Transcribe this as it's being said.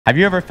Have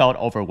you ever felt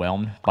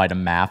overwhelmed by the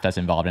math that's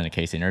involved in a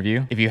case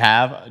interview? If you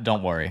have,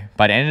 don't worry.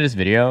 By the end of this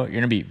video, you're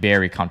gonna be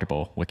very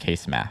comfortable with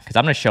case math because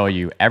I'm gonna show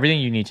you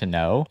everything you need to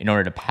know in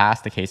order to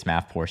pass the case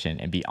math portion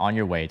and be on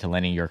your way to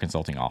landing your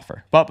consulting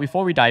offer. But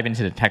before we dive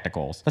into the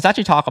technicals, let's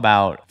actually talk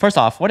about, first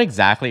off, what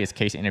exactly is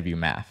case interview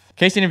math?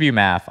 Case interview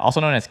math, also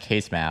known as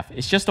case math,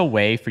 is just a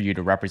way for you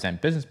to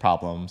represent business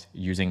problems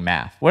using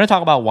math. We're gonna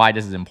talk about why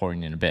this is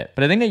important in a bit.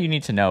 But the thing that you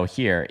need to know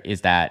here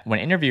is that when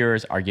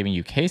interviewers are giving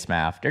you case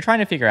math, they're trying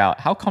to figure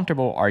out how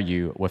comfortable are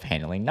you with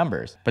handling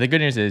numbers. But the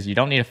good news is you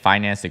don't need a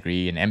finance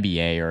degree, an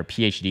MBA, or a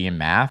PhD in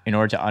math in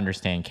order to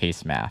understand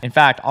case math. In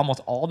fact,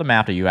 almost all the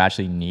math that you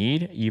actually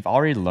need, you've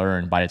already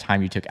learned by the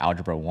time you took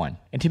Algebra 1.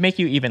 And to make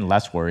you even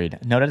less worried,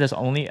 know that there's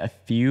only a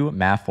few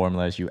math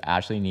formulas you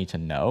actually need to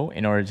know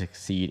in order to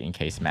succeed in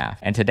case math.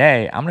 And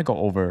today, I'm gonna go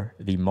over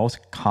the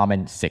most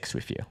common 6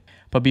 with you.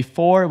 But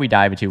before we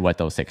dive into what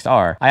those 6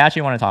 are, I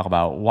actually want to talk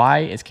about why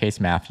is case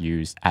math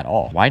used at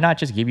all? Why not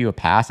just give you a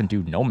pass and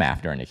do no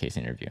math during the case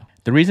interview?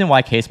 The reason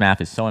why case math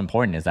is so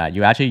important is that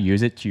you actually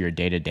use it to your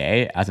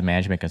day-to-day as a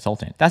management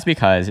consultant. That's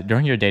because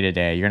during your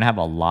day-to-day, you're gonna have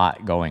a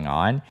lot going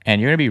on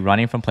and you're gonna be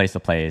running from place to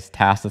place,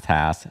 task to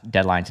task,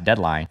 deadline to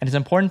deadline. And it's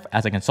important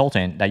as a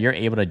consultant that you're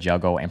able to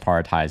juggle and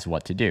prioritize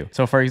what to do.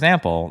 So for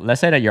example,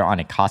 let's say that you're on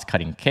a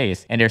cost-cutting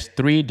case and there's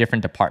 3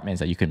 different departments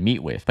that you could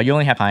meet with, but you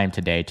only have time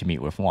today to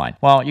meet with one.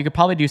 Well, you could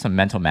probably do some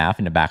mental math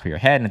in the back of your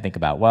head and think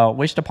about, well,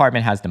 which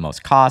department has the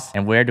most costs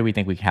and where do we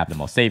think we can have the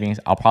most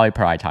savings? I'll probably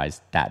prioritize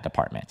that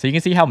department. So you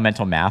can see how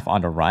mental math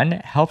on the run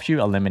helps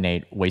you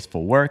eliminate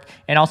wasteful work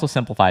and also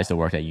simplifies the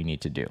work that you need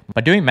to do.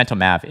 But doing mental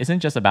math isn't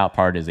just about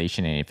prioritization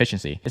and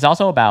efficiency. It's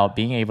also about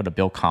being able to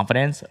build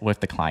confidence with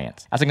the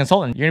clients. As a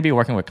consultant, you're gonna be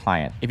working with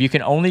clients. If you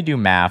can only do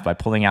math by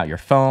pulling out your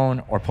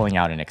phone or pulling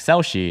out an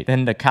Excel sheet,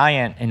 then the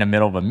client in the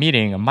middle of a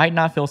meeting might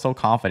not feel so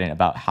confident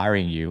about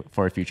hiring you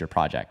for a future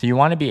project. So you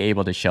wanna be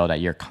able to show that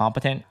you're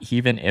competent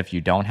even if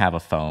you don't have a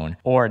phone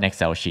or an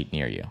Excel sheet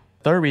near you.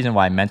 Third reason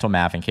why mental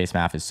math and case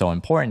math is so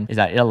important is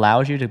that it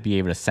allows you to be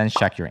able to sense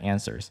check your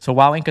answers. So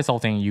while in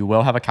consulting, you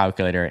will have a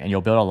calculator and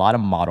you'll build a lot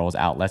of models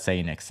out, let's say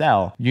in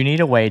Excel, you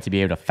need a way to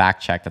be able to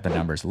fact check that the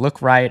numbers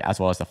look right as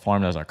well as the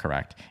formulas are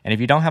correct. And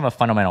if you don't have a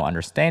fundamental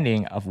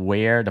understanding of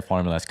where the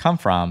formulas come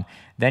from,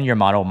 then your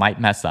model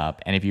might mess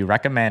up. And if you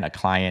recommend a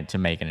client to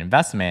make an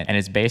investment and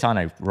it's based on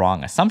a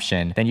wrong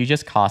assumption, then you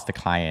just cost the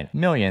client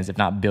millions, if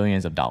not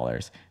billions of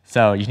dollars.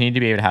 So you need to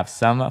be able to have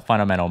some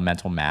fundamental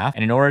mental math.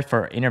 And in order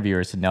for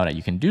interviewers to know that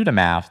you can do the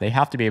math, they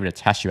have to be able to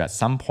test you at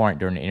some point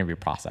during the interview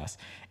process.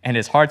 And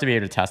it's hard to be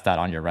able to test that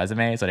on your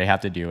resume, so they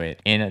have to do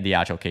it in the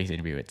actual case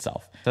interview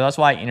itself. So that's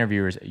why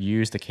interviewers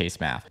use the case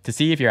math to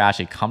see if you're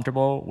actually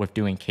comfortable with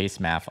doing case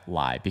math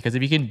live. Because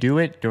if you can do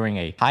it during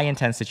a high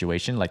intense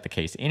situation like the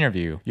case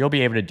interview, you'll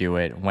be able to do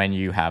it when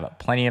you have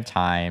plenty of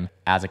time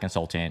as a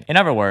consultant. In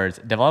other words,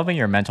 developing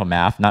your mental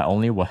math not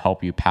only will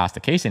help you pass the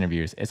case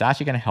interviews, it's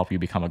actually going to help you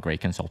become a great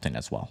consultant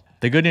as well.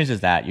 The good news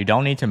is that you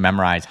don't need to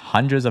memorize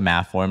hundreds of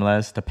math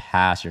formulas to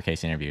pass your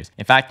case interviews.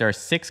 In fact, there are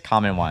 6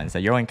 common ones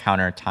that you'll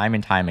encounter time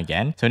and time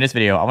again. So in this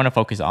video, I want to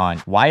focus on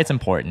why it's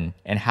important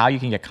and how you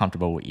can get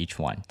comfortable with each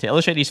one. To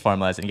illustrate these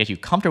formulas and get you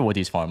comfortable with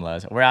these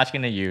formulas, we're actually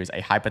going to use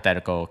a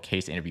hypothetical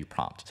case interview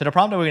prompt. So the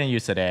prompt that we're going to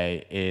use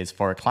today is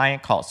for a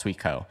client called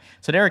Sweetco.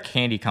 So they're a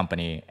candy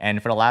company,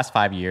 and for the last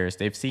 5 years,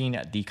 they've seen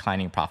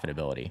declining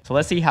profitability. So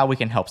let's see how we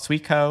can help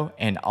Sweetco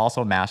and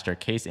also master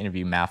case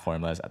interview math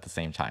formulas at the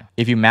same time.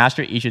 If you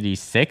master each of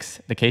these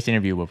 6, the case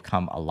interview will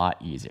become a lot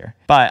easier.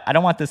 But I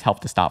don't want this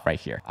help to stop right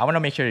here. I want to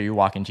make sure that you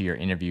walk into your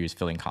interviews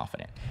feeling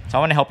confident. So I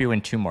want to help you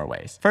in 2 more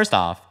ways. First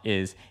off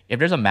is if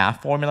there's a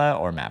math formula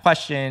or math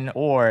question,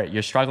 or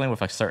you're struggling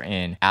with a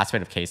certain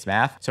aspect of case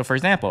math. So for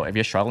example, if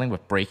you're struggling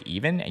with break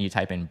even and you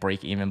type in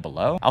break even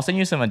below, I'll send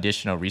you some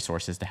additional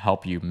resources to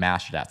help you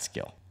master that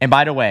skill. And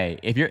by the way,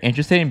 if you're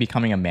interested in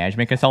becoming a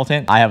management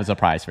consultant, I have a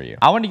surprise for you.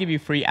 I want to give you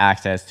free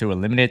access to a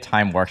limited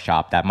time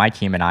workshop that my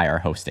team and I are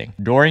hosting.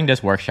 During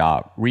this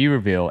workshop, we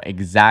reveal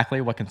exactly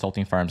what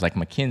consulting firms like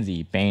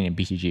McKinsey, Bain, and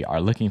BCG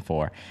are looking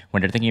for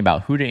when they're thinking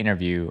about who to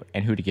interview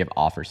and who to give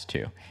offers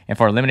to. And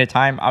for a limited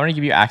time, I want to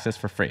give you access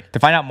for free. To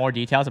find out more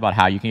details about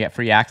how you can get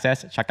free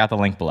access, check out the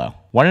link below.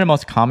 One of the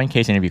most common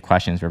case interview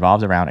questions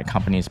revolves around a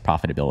company's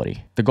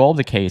profitability. The goal of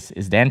the case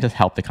is then to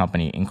help the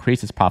company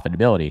increase its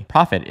profitability.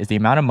 Profit is the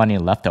amount of money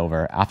left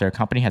over after a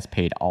company has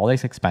paid all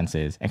its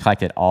expenses and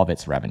collected all of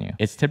its revenue.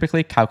 It's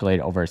typically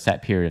calculated over a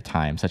set period of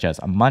time, such as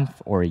a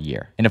month or a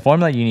year. And the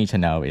formula you need to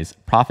know is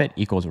profit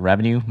equals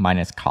revenue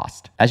minus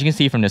cost. As you can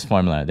see from this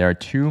formula, there are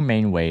 2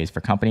 main ways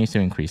for companies to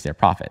increase their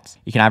profits.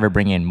 You can either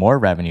bring in more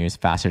revenues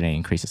faster than it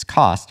increases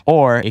cost,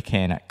 or it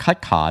can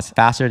cut costs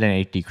faster than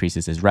it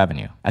decreases its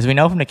revenue. As we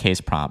know from the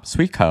case prompt,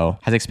 Sweetco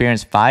has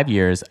experienced 5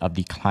 years of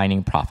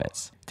declining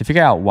profits. To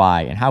figure out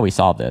why and how we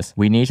solve this,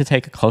 we need to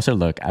take a closer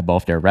look at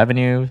both their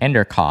revenue and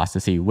their costs to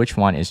see which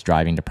one is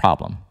driving the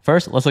problem.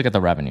 First, let's look at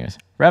the revenues.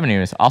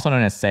 Revenues, also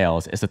known as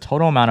sales, is the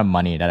total amount of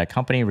money that a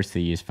company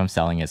receives from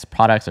selling its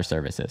products or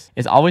services.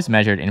 It's always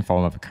measured in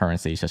form of a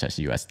currency such as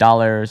US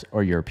dollars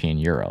or European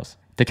euros.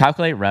 To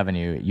calculate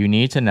revenue, you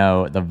need to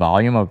know the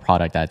volume of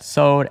product that's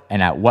sold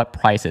and at what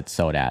price it's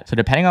sold at. So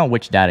depending on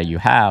which data you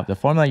have, the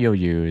formula you'll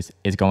use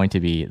is going to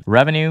be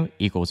revenue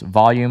equals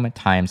volume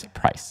times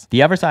price.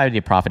 The other side of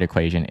the profit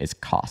equation is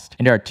cost.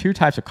 And there are two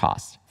types of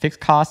costs, fixed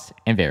costs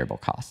and variable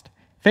cost.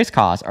 Fixed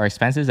costs are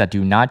expenses that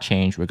do not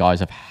change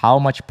regardless of how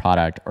much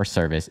product or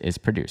service is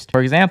produced.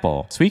 For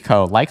example,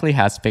 Sweetco likely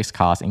has fixed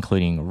costs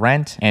including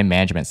rent and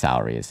management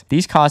salaries.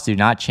 These costs do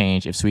not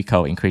change if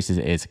Sweetco increases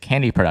its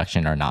candy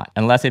production or not,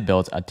 unless it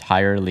builds a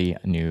entirely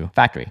new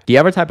factory. The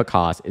other type of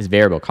cost is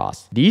variable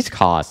costs. These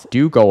costs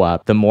do go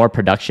up the more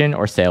production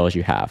or sales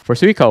you have. For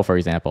Sweetco, for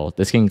example,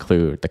 this can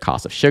include the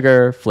cost of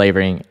sugar,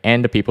 flavoring,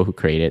 and the people who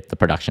created the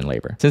production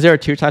labor. Since there are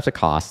two types of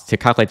costs, to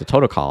calculate the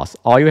total cost,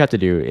 all you have to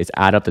do is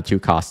add up the two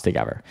costs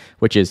together,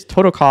 which is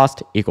total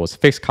cost equals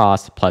fixed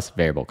cost plus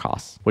variable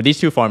costs. With these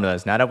two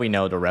formulas, now that we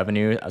know the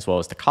revenue as well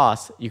as the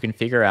cost, you can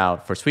figure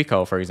out for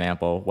Sweetco, for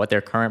example, what their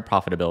current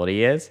profitability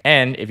is.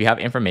 And if you have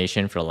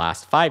information for the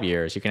last 5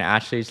 years, you can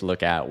actually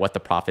look at what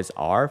the profits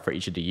are for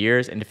each of the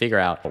years and to figure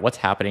out what's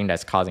happening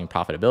that's causing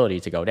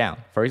profitability to go down.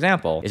 For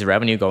example, is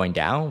revenue going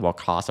down while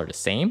costs are the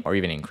same or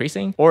even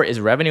increasing? Or is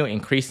revenue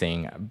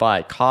increasing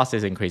but cost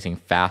is increasing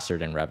faster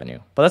than revenue?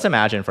 But let's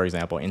imagine, for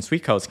example, in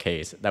Sweetco's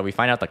case, that we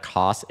find out the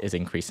cost is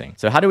increasing.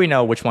 So how do we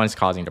know which one is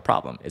causing the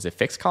problem? Is it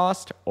fixed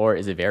cost or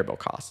is it variable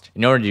cost?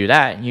 In order to do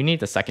that, you need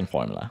the second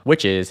formula,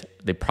 which is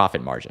the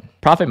profit margin.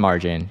 Profit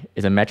margin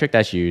is a metric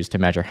that's used to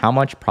measure how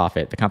much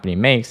profit the company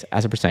makes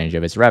as a percentage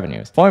of its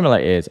revenues. Formula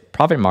is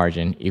profit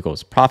margin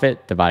equals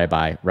profit divided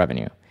by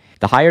revenue.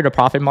 The higher the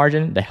profit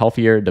margin, the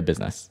healthier the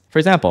business. For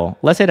example,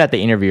 let's say that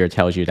the interviewer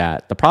tells you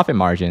that the profit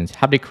margins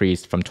have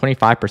decreased from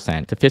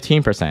 25% to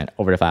 15%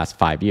 over the last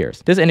 5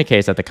 years. This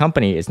indicates that the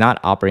company is not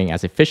operating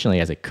as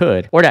efficiently as it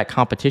could, or that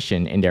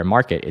competition in their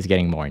market is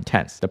getting more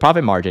intense. The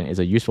profit margin is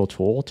a useful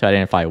tool to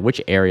identify which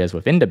areas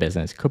within the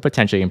business could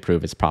potentially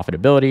improve its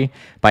profitability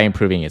by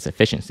improving its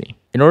efficiency.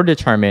 In order to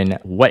determine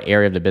what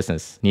area of the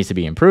business needs to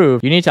be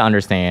improved, you need to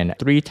understand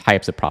 3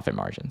 types of profit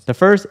margins. The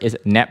first is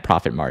net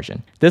profit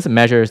margin. This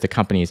measures the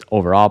company's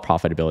overall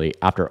profitability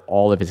after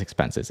all of its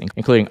expenses,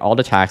 including all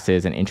the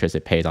taxes and interest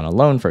it pays on a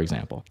loan, for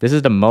example. This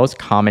is the most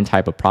common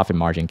type of profit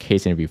margin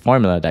case interview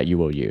formula that you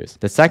will use.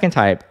 The second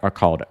type are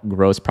called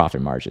gross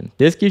profit margin.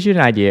 This gives you an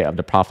idea of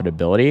the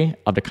profitability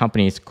of the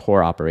company's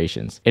core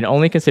operations. It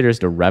only considers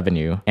the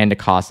revenue and the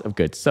cost of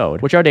goods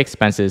sold, which are the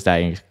expenses that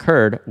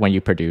incurred when you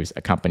produce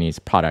a company's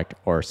product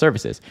or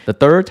services. The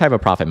third type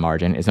of profit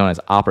margin is known as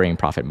operating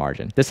profit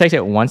margin. This takes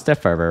it one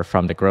step further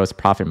from the gross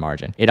profit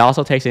margin. It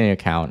also takes into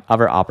account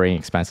other operating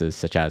expenses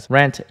such as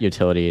rent,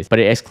 utilities, but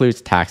it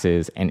excludes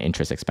taxes and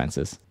interest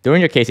expenses. During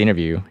your case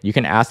interview, you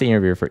can ask the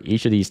interviewer for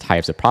each of these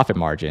types of profit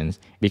margins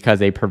because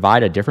they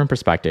provide a different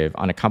perspective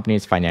on a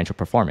company's financial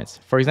performance.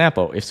 For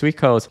example, if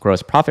Sweetco's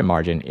gross profit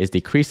margin is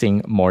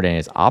decreasing more than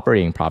its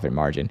operating profit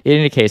margin, it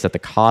indicates that the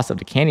cost of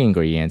the candy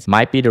ingredients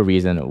might be the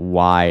reason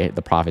why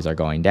the profits are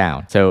going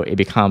down. So it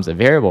becomes a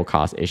variable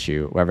cost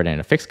issue rather than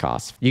a fixed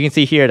cost. You can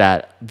see here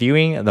that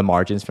viewing the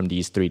margins from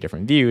these 3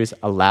 different views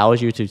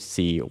allows you to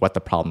see what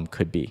the problem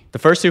could be. The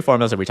first 2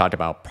 formulas that we talked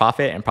about,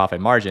 profit and profit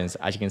margins,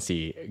 as you can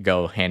see,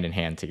 go hand in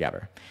hand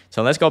together.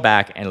 So let's go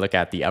back and look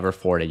at the other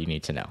 4 that you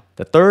need to know.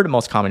 The third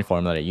most common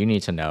formula that you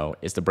need to know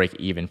is the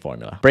break-even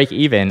formula.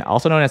 Break-even,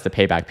 also known as the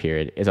payback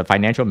period, is a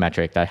financial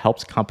metric that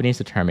helps companies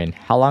determine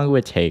how long it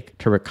would take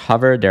to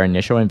recover their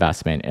initial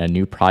investment in a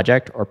new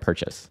project or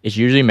purchase. It's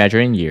usually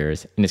measured in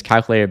years and is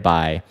calculated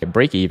by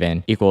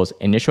break-even equals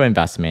initial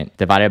investment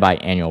divided by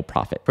annual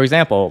profit. For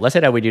example, let's say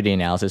that we do the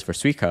analysis for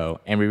Sweetco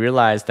and we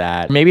realize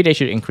that maybe they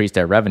should increase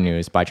their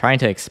revenues by trying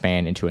to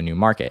expand into a new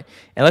market.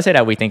 And let's say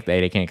that we think that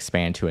they can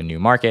expand to a new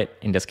market,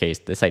 in this case,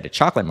 let's say the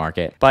chocolate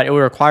market, but it would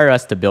require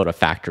us to build a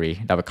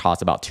factory that would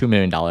cost about $2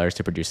 million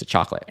to produce the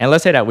chocolate. And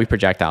let's say that we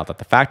project out that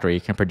the factory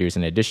can produce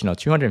an additional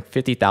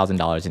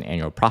 $250,000 in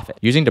annual profit.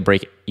 Using the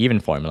break-even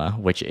formula,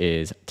 which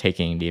is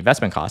taking the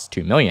investment cost,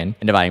 $2 million,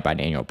 and dividing by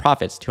the annual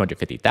profits,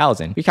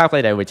 $250,000, we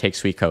calculate that it would take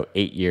Sweetco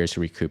 8 years to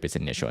recoup its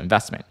initial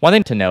investment. One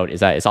thing to note is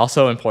that it's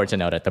also important to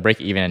note that the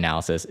break-even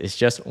analysis is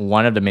just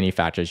one of the many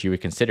factors you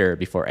would consider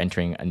before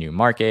entering a new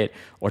market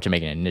or to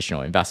make an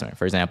initial investment.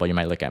 For example, you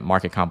might look at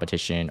market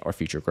competition or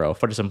future growth.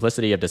 For the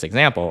simplicity of this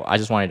example, I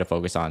just wanted to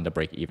focus on the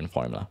break-even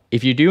formula.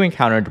 If you do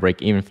encounter the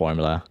break-even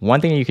formula,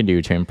 one thing you can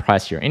do to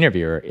impress your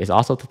interviewer is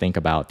also to think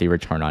about the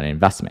return on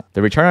investment.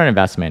 The return on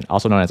investment,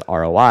 also known as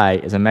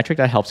ROI, is a metric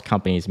that helps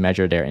companies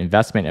measure their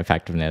investment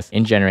effectiveness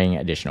in generating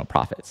additional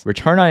profits.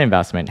 Return on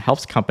investment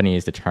helps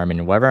companies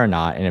determine whether or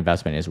not an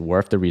investment is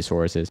worth the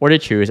resources or to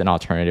choose an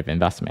alternative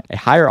investment. A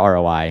higher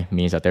ROI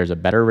means that there's a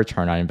better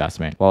return on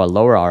investment, while a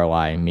lower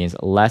ROI means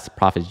less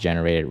profits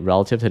generated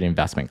relative to the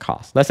investment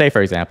cost. Let's say,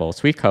 for example,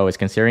 Sweetco is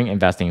considering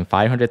investing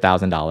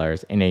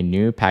 $500,000 in a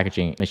new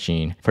packaging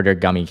machine for their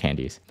gummy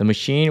candies. The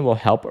machine will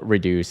help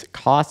reduce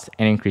costs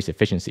and increase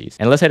efficiencies.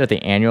 And let's say that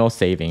the annual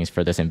savings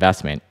for this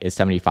investment is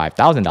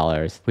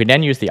 $75,000. We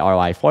then use the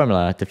ROI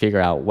formula to figure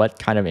out what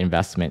kind of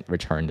investment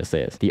return this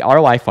is. The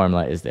ROI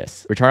formula is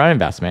this: return on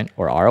investment,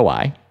 or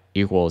ROI,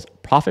 equals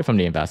profit from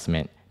the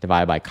investment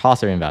divided by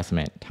cost of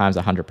investment times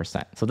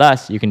 100%. So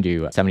thus, you can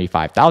do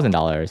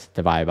 $75,000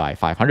 divided by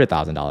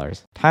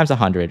 $500,000 times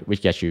 100,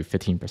 which gets you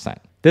 15%.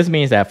 This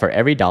means that for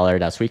every dollar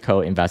that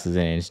Sweetco invests in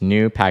its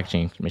new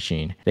packaging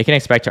machine, they can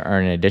expect to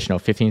earn an additional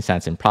 15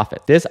 cents in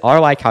profit. This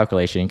ROI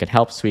calculation can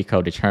help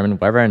Sweetco determine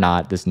whether or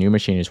not this new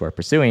machine is worth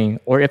pursuing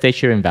or if they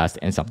should invest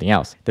in something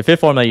else. The fifth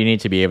formula you need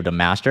to be able to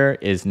master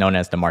is known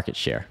as the market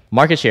share.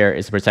 Market share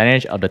is the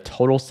percentage of the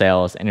total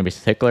sales in a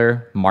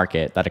particular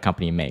market that a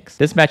company makes.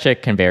 This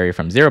metric can vary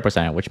from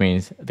 0%, which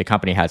means the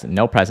company has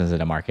no presence in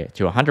the market,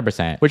 to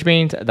 100%, which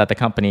means that the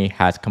company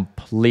has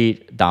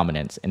complete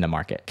dominance in the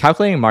market.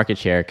 Calculating market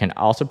share can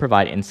also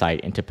provide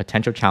insight into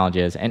potential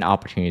challenges and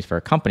opportunities for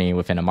a company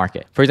within a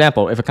market. For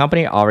example, if a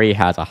company already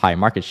has a high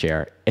market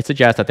share, it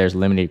suggests that there's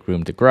limited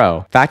room to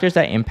grow. Factors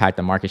that impact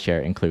the market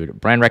share include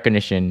brand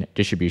recognition,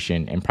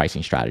 distribution, and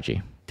pricing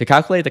strategy. To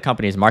calculate the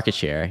company's market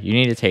share, you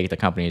need to take the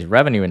company's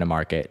revenue in the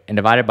market and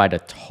divide it by the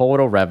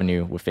total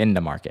revenue within the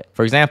market.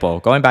 For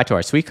example, going back to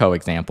our Sweetco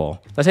example,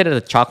 let's say that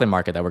the chocolate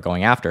market that we're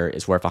going after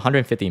is worth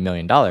 $150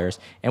 million,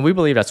 and we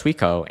believe that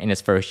Sweetco in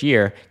its first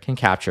year can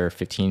capture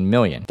 $15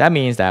 million. That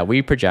means that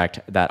we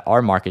project that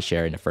our market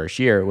share in the first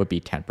year would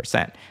be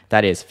 10%.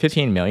 That is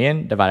 $15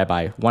 million divided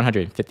by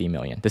 $150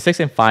 million. The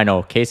sixth and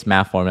final case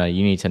math formula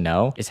you need to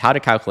know is how to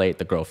calculate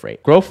the growth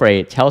rate. Growth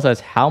rate tells us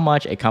how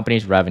much a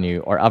company's revenue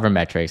or other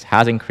metrics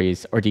has increased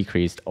or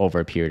decreased over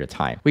a period of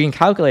time. We can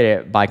calculate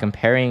it by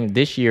comparing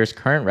this year's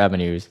current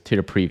revenues to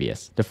the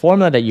previous. The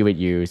formula that you would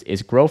use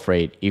is growth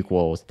rate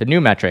equals the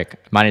new metric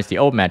minus the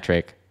old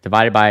metric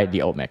divided by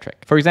the old metric.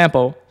 For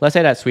example, let's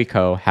say that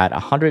Sweetco had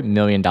 $100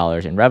 million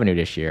in revenue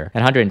this year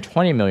and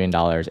 $120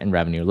 million in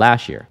revenue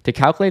last year. To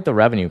calculate the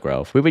revenue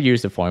growth, we would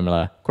use the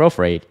formula growth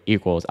rate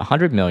equals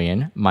 100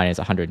 million minus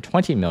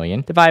 120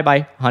 million divided by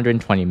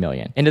 120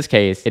 million. In this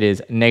case, it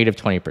is negative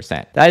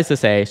 20%. That is to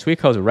say,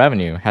 Sweetco's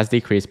revenue has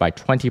decreased by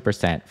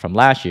 20% from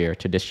last year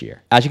to this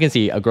year. As you can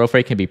see, a growth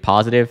rate can be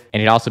positive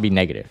and it can also be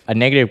negative. A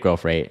negative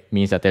growth rate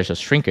means that there's a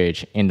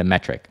shrinkage in the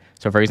metric.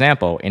 So for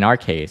example, in our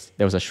case,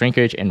 there was a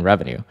shrinkage in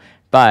revenue,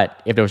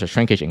 but if there was a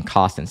shrinkage in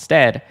cost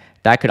instead,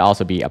 that could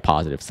also be a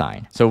positive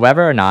sign. So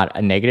whether or not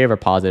a negative or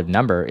positive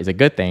number is a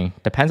good thing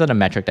depends on the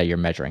metric that you're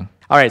measuring.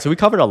 All right, so we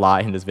covered a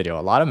lot in this video,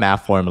 a lot of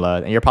math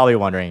formulas, and you're probably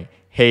wondering,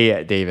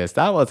 hey, Davis,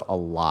 that was a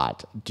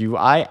lot. Do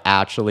I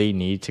actually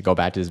need to go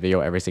back to this video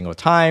every single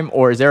time,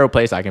 or is there a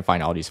place I can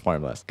find all these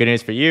formulas? Good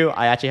news for you,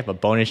 I actually have a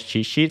bonus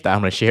cheat sheet that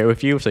I'm gonna share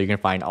with you so you can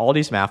find all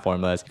these math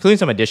formulas, including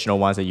some additional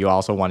ones that you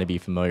also wanna be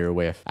familiar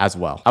with as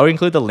well. I would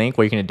include the link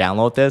where you can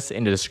download this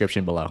in the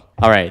description below.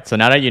 All right, so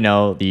now that you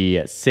know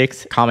the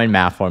 6 common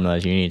math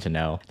formulas you need to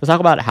know, let's talk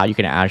about how you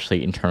can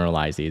actually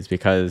internalize these,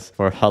 because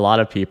for a lot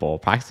of people,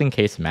 practicing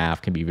case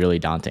math can be really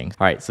daunting.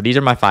 All right, so these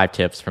are my 5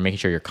 tips for making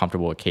sure you're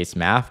comfortable with case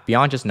math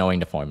beyond just knowing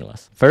the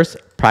formulas. First,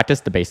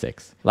 practice the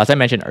basics. As I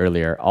mentioned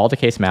earlier, all the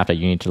case math that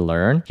you need to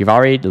learn, you've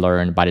already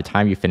learned by the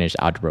time you finish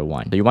Algebra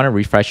 1. So you want to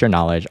refresh your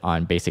knowledge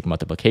on basic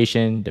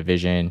multiplication,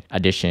 division,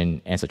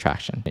 addition, and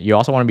subtraction. You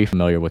also want to be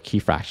familiar with key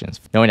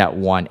fractions, knowing that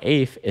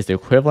 1/8 is the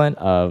equivalent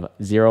of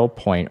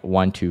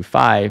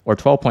 0.125 or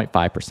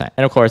 12.5%.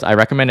 And of course, I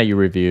recommend that you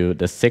review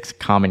the 6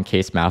 common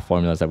case math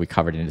formulas that we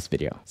covered in this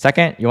video.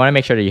 Second, you want to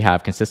make sure that you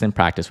have consistent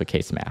practice with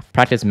case math.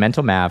 Practice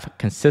mental math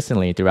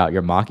consistently throughout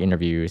your mock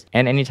interviews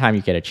and anytime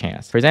you get a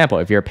chance. For example,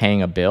 if you're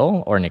paying a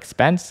bill or an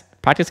expense,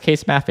 practice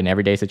case math in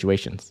everyday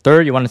situations.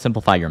 Third, you want to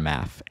simplify your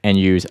math and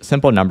use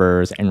simple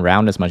numbers and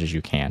round as much as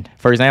you can.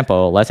 For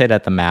example, let's say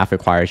that the math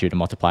requires you to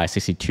multiply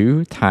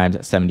 62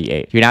 times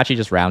 78. You can actually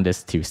just round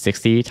this to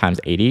 60 times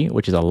 80,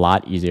 which is a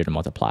lot easier to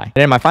multiply. And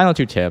then my final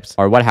 2 tips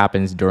are what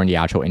happens during the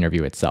actual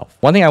interview itself.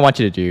 One thing I want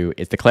you to do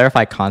is to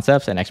clarify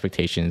concepts and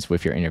expectations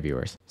with your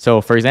interviewers.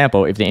 So for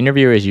example, if the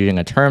interviewer is using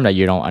a term that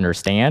you don't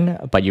understand,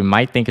 but you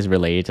might think is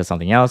related to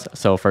something else.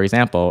 So for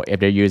example, if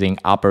they're using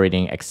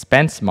operating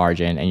expense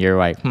margin and you're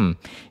like,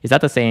 is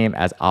that the same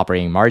as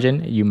operating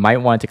margin? You might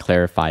want to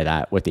clarify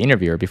that with the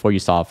interviewer before you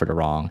solve for the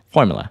wrong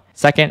formula.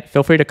 Second,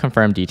 feel free to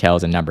confirm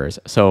details and numbers.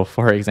 So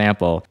for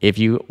example, if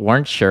you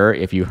weren't sure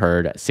if you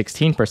heard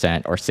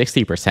 16% or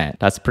 60%,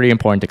 that's pretty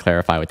important to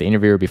clarify with the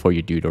interviewer before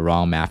you do the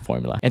wrong math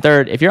formula. And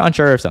third, if you're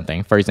unsure of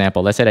something, for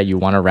example, let's say that you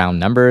want to round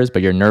numbers,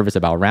 but you're nervous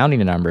about rounding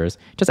the numbers,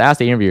 just ask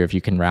the interviewer if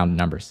you can round the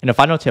numbers. And the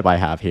final tip I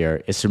have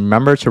here is to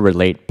remember to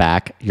relate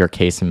back your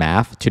case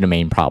math to the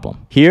main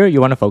problem. Here, you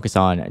want to focus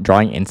on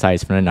drawing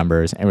insights from the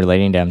numbers and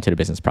relating them to the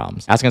business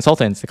problems. As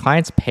consultants, the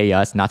clients pay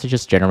us not to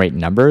just generate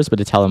numbers, but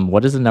to tell them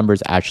what does the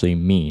numbers actually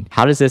mean?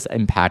 How does this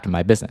impact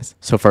my business?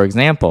 So for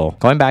example,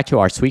 going back to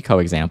our Sweetco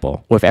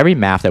example, with every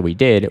math that we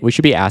did, we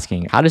should be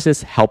asking, how does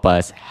this help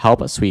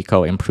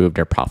Sweetco improve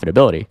their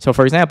profitability? So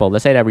for example,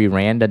 let's say that we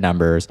ran the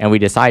numbers and we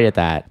decided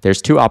that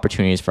there's 2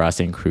 opportunities for us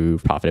to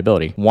improve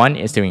profitability. One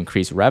is to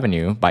increase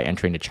revenue by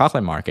entering the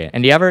chocolate market,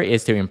 and the other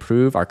is to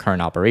improve our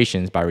current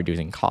operations by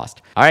reducing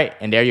cost. All right,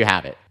 and there you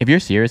have it. If you're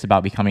serious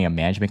about becoming a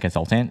management management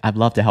consultant, I'd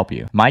love to help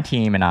you. My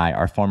team and I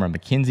are former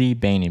McKinsey,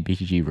 Bain, and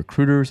BCG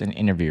recruiters and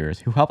interviewers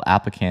who help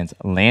applicants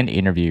land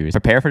interviews,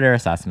 prepare for their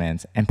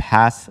assessments, and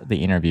pass the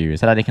interviews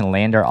so that they can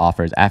land their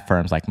offers at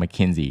firms like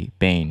McKinsey,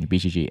 Bain,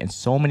 BCG, and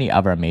so many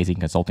other amazing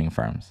consulting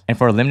firms. And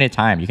for a limited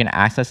time, you can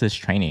access this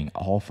training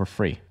all for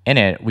free. In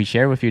it, we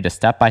share with you the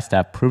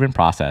step-by-step proven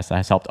process that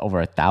has helped over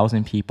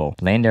 1,000 people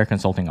land their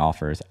consulting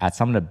offers at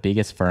some of the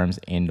biggest firms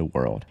in the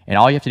world. And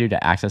all you have to do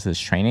to access this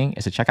training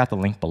is to check out the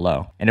link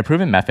below. And the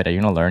proven method that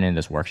you're gonna learn in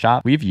this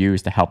workshop, we've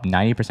used to help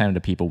 90% of the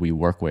people we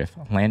work with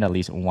land at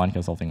least one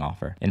consulting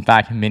offer. In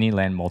fact, many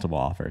land multiple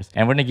offers.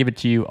 And we're gonna give it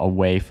to you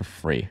away for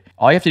free.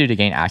 All you have to do to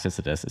gain access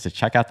to this is to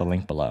check out the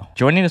link below.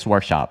 Joining this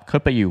workshop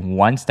could put you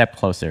one step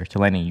closer to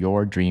landing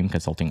your dream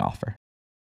consulting offer.